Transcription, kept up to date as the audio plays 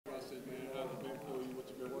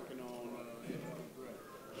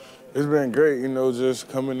It's been great, just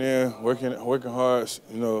coming in, working hard.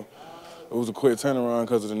 It was a quick turnaround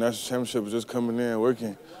because of the national championship. Was just coming in,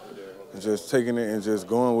 working, and just taking it and just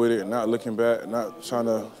going with it, not looking back, not trying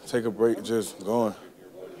to take a break, just going. Does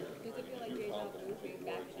it feel like deja vu being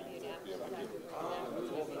back in Indianapolis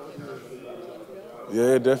after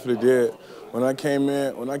Yeah, it definitely did. When I came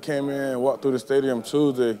in and walked through the stadium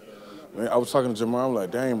Tuesday, man, I was talking to Jamal. I'm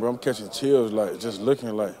like, dang, bro, I'm catching chills, like, just looking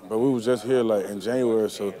like. But we was just here, like, in January,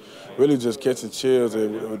 so really just catching chills. It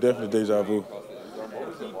was definitely deja vu.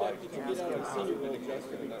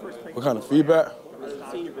 What kind of feedback?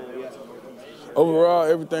 Overall,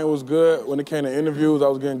 everything was good. When it came to interviews, I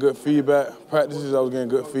was getting good feedback. Practices, I was getting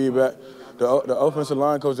good feedback. The offensive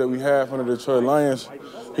line coach that we had from the Detroit Lions,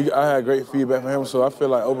 I had great feedback from him. So I feel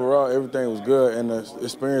like overall everything was good and the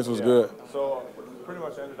experience was good. So pretty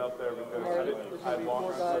much ended up there because I had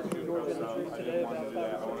walked around some students and I didn't want to do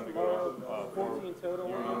that. I wanted to go 14 total.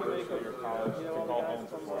 Your university or college to call home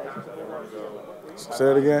for work. I didn't want to go. Say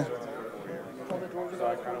that again. So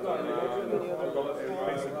I kind of went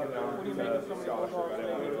basically down to scholarship. I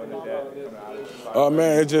didn't want to go into debt coming out of it. Oh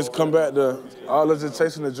man, it just come back to all of just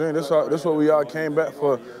chasing the dream. This what we all came back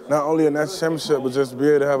for. Not only a national championship, but just be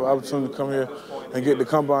able to have an opportunity to come here and get the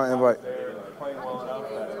combine invite.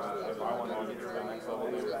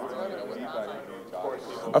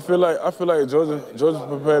 I feel like Georgia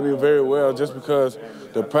prepared me very well just because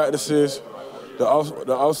the practices, the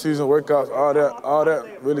off-season workouts, all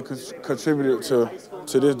that really contributed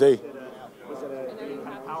to this day.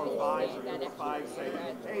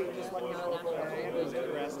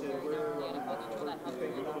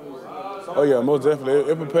 Oh yeah, most definitely.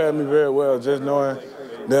 It prepared me very well, just knowing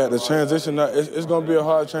that the transition, it's going to be a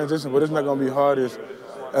hard transition, but it's not going to be hard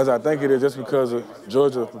as I think it is, just because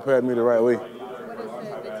Georgia prepared me the right way.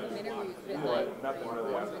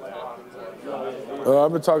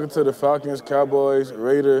 I've been talking to the Falcons, Cowboys,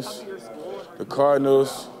 Raiders, the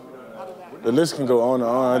Cardinals. The list can go on and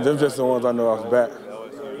on. They're just the ones I know off the bat.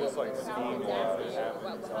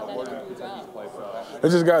 They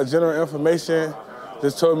just got general information.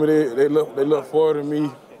 Just told me they look forward to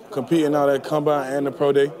me competing out at Combine and the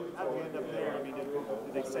Pro Day.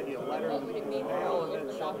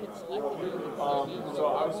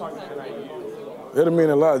 It'll mean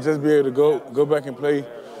a lot. Just be able to go back and play.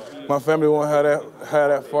 My family won't have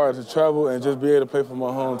that far to travel and just be able to play for my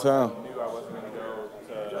hometown.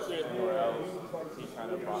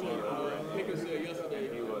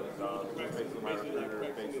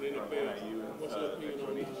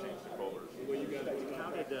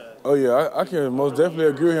 Oh yeah, I can most definitely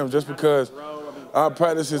agree with him just because our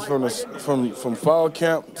practices from fall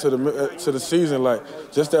camp to the season, like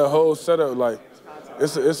just that whole setup, like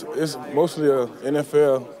it's mostly a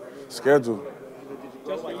NFL schedule.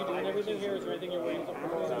 Justin, are you doing everything here? Is there anything you're waiting for?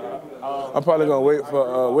 I'm probably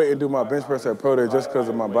gonna wait and do my bench press at Pro Day just because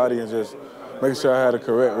of my body and just making sure I had a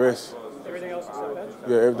correct rest. Everything else is set bench?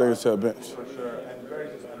 Yeah, everything is set bench. For sure, and very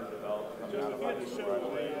just underdeveloped coming out of high school right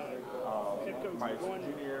away. My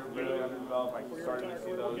junior year, really underdeveloped. I started to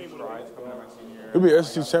see those strides coming in my senior year. It'll be an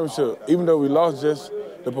SEC championship. Even though we lost, just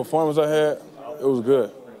the performance I had, it was good.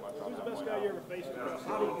 Who's the best guy you ever faced?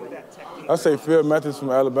 I say Phil Matthews from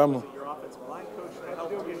Alabama.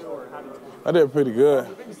 I did pretty good.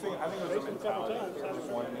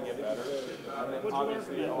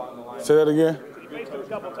 Say that again?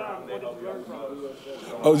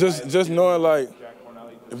 Oh, just knowing like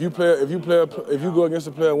if you go against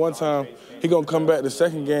a player one time, he gonna come back the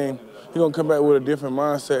second game. He gonna come back with a different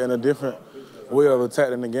mindset and a different way of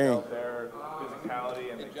attacking the game. Their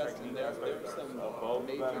physicality and the technique aspects of both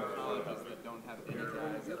of them.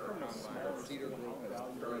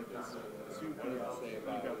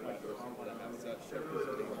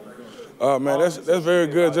 Oh man, that's very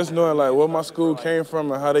good. Just knowing like where my school came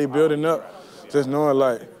from and how they building up. Just knowing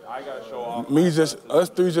like us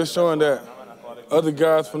three just showing that other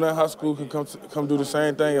guys from that high school can come do the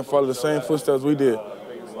same thing and follow the same footsteps we did.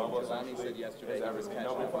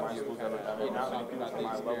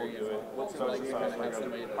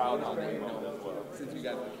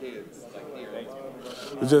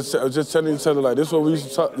 Just telling each other like this what we used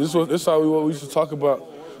to talk. This is what we used to talk about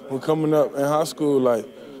when coming up in high school. Like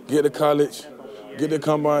get to college, get the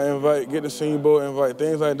combine invite, get the Senior Bowl invite,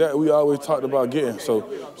 things like that. We always talked about getting. So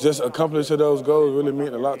just accomplishing those goals really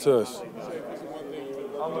meant a lot to us. A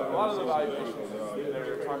lot of the evaluations,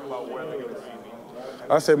 they're talking about where they're going to see me.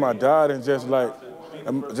 I say my dad and just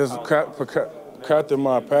crafting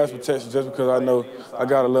my pass protection just because I know I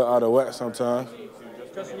got a little out of whack sometimes.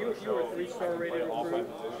 Justin, you were a 3-star rated recruit.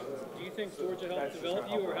 Do you you think Georgia helped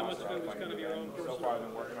develop you, or how much of it was kind of your own personal drive?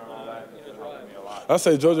 I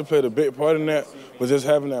say Georgia played a big part in that, but just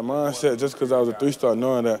having that mindset, just because I was a 3-star,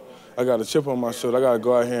 knowing that I got a chip on my shoulder, I got to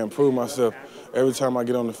go out here and prove myself every time I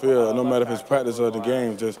get on the field, no matter if it's practice or the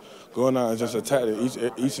game, just going out and just attack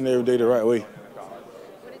it each and every day the right way.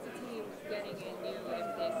 What is the team getting in you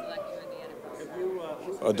if they select you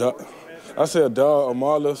in the NFL? I say a dog, a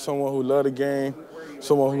mauler, someone who love the game,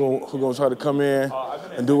 someone who gonna try to come in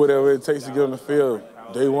and do whatever it takes to get on the field.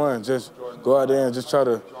 Day one, just go out there and just try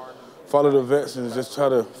to follow the vets and just try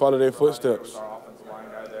to follow their footsteps.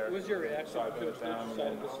 What was your reaction when Coach Lynch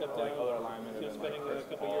decided to step down, spending a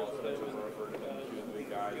couple years with him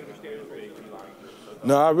and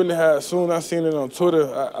No, I really had. As soon as I seen it on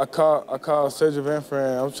Twitter, I called Cedric Van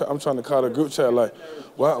Fran. I'm trying to call the group chat like,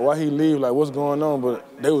 why he leave? Like, what's going on? But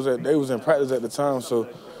they was in practice at the time, so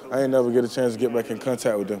I ain't never get a chance to get back in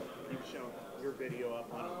contact with them. With your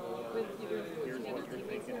remaining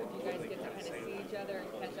teammates here, do you guys get to kind of see each other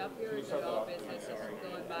and catch up here, or is it all business just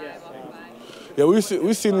going by, walking by? Yeah, we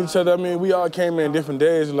seen each other. I mean, we all came in different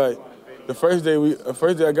days. Like the first day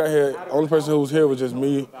I got here, only person who was here was just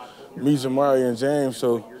me, Jamari, and James.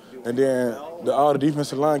 So, and then all the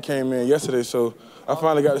defensive line came in yesterday. So I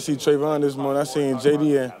finally got to see Trayvon this morning. I seen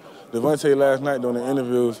JD and Devontae last night doing the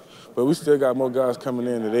interviews. But we still got more guys coming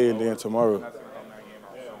in today and then tomorrow.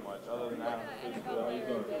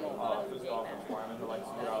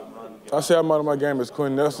 I say I'm out of my game as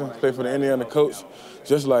Quinn Nelson, play for the Indiana Colts.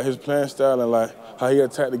 Just like his playing style and like how he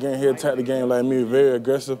attacked the game. He attacked the game like me, very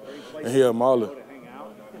aggressive, and he a mauler.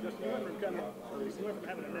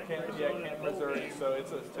 Missouri, so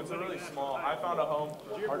it's a really small. I found a home.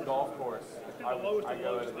 Our golf course. I go at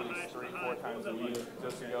least 3-4 times a week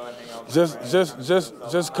just to go and hang out.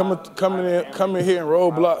 Just coming here in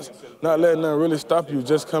roadblocks, not letting them really stop you.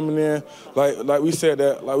 Just coming in like we said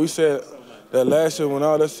that last year when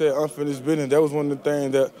all that said unfinished business. That was one of the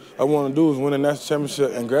things that I want to do is win a national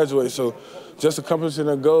championship and graduate. So just accomplishing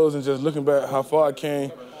the goals and just looking back how far I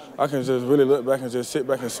came, I can just really look back and just sit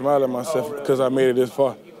back and smile at myself because I made it this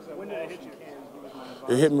far.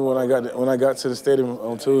 It hit me when I got to the stadium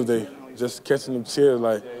on Tuesday, just catching them cheers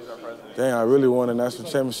like, dang, I really won a national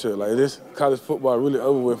championship. Like this college football really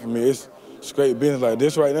over with for me. It's straight business. Like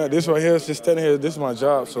this right now, this right here, just standing here, this is my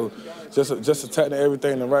job. So just attacking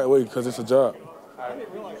everything the right way because it's a job. Does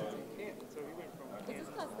this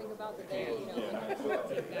class think about the day, when there's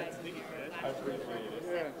 14 guys in here, last year there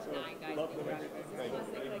were 9 guys in the record? Does this class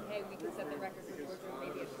think like, hey, we can set the record for Georgia,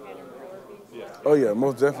 maybe it's 10 or 4? Oh yeah,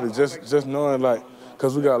 most definitely. Just knowing like,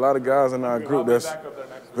 because we got a lot of guys in our group that's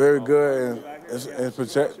very good and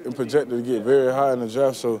projected to get very high in the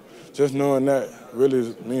draft. So just knowing that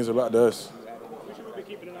really means a lot to us. What should we be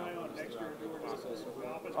keeping an eye on next year?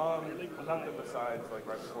 Nothing besides like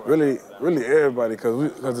right before. Really everybody,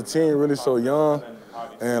 because the team really so young,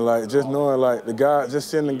 and like just knowing like the guys, just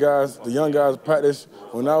seeing the young guys practice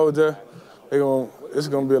when I was there, it's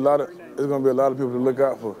gonna be a lot of people to look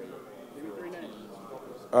out for.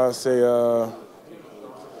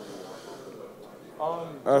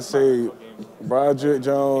 I say Broderick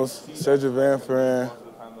Jones, Cedric Van Fran,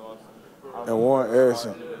 and Warren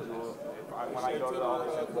Erickson.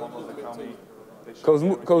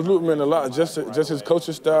 Coach Luke meant a lot. Just his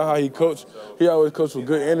coaching style, how he coached. He always coached with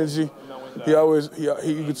good energy.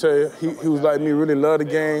 You could tell he was like me, really love the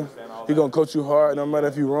game. He gonna coach you hard, no matter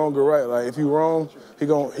if you wrong or right. Like if you wrong, he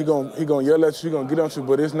gonna yell at you, he gonna get on you.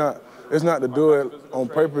 But it's not to do it on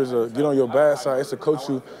purpose or get on your bad side. It's to coach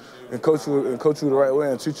you the right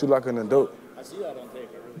way and treat you like an adult. I see that on tape.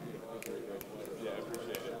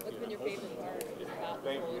 What's been your favorite part about the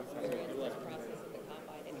whole experience, this process of the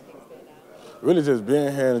combine? Anything stand out? Really just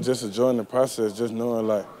being here and just enjoying the process, just knowing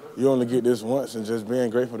like you only get this once and just being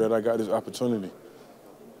grateful that I got this opportunity.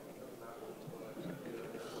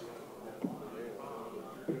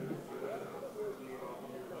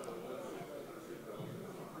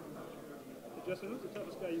 Justin, who's the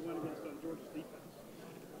toughest guy you went against on Georgia's defense?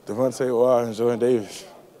 Devontae Wild and Jordan Davis.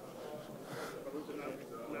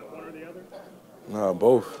 Not one or the other? Nah,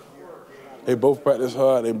 both. They both practice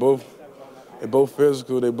hard. They both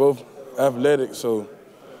physical. They both athletic. So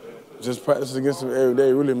just practicing against them every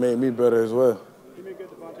day really made me better as well. Give me a good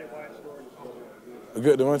Devontae Wyatt story. A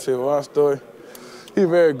good Devontae Wild story. He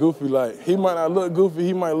very goofy. Like he might not look goofy.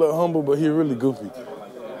 He might look humble, but he really goofy.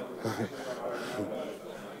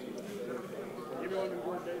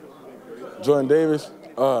 Jordan Davis.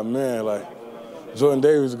 Oh man, like Jordan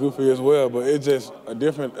Davis is goofy as well, but it's just a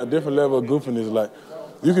different level of goofiness. Like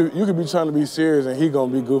you could be trying to be serious and he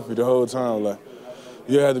gonna be goofy the whole time. Like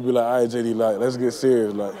you have to be like, all right, JD, like let's get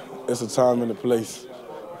serious. Like it's a time and a place.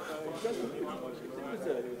 Justin,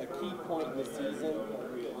 key point in the season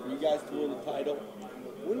for you guys to win the title.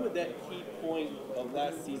 When would that key point of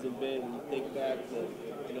last season been when you think back that,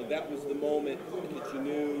 you know, that was the moment that you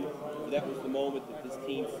knew, or that was the moment that this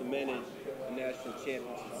team cemented a national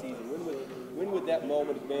championship season? When would that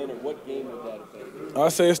moment have been, or what game would that have been? I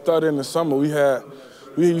say it started in the summer. We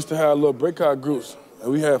used to have little breakout groups,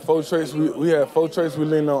 and we had 4 traits. We had 4 traits we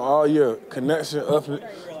leaned on all year: connection,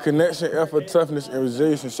 effort, toughness, and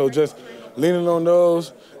resilience. So just leaning on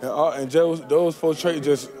those, and those 4 traits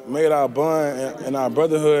just made our bond and our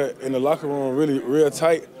brotherhood in the locker room really real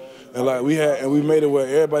tight. And like we made it where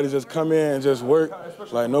everybody just come in and just work.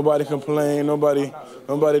 Like nobody complained, nobody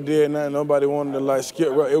did nothing, nobody wanted to like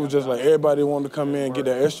skip work. It was just like everybody wanted to come in and get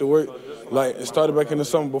that extra work. Like it started back in the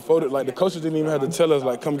summer before that. Like the coaches didn't even have to tell us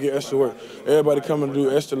like come get extra work. Everybody coming to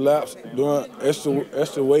do extra laps, doing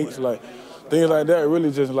extra weights, like things like that. Really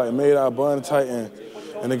just like made our bond tight and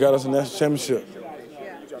it got us a national championship.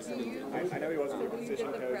 I know he wasn't your position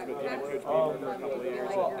coach, but he had coached me for a couple of years.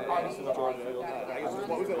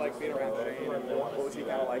 What was it like being around Shane, and what was he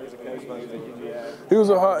kind of like as a coach when he was at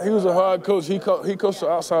UGA? He was a hard coach. He coached the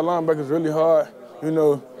outside linebackers really hard. You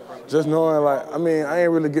know, just knowing like, I mean, I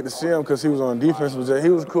ain't really get to see him because he was on defense, but he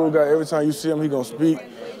was a cool guy. Every time you see him, he gonna speak.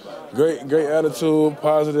 Great attitude,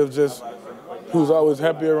 positive. Just he was always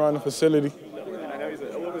happy around the facility. And I know he's a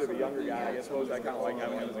little bit of a younger guy. I guess what was that kind of like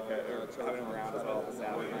having him as a coach, or having him around as well as the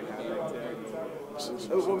staff and that kind of thing too?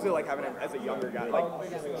 What was it like having him as a younger guy, like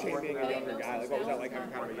Shane being a younger guy? Like what was that like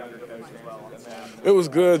having kind of a younger coach as well on the staff? It was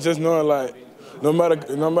good, just knowing like no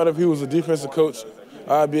matter if he was a defensive coach,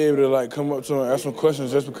 I'd be able to like come up to him and ask him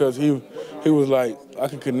questions just because he was like I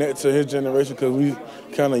could connect to his generation because we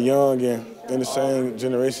kind of young and in the same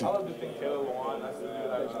generation. How did you think Caleb won? That's the dude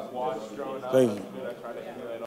that I just watched growing up. Thank you.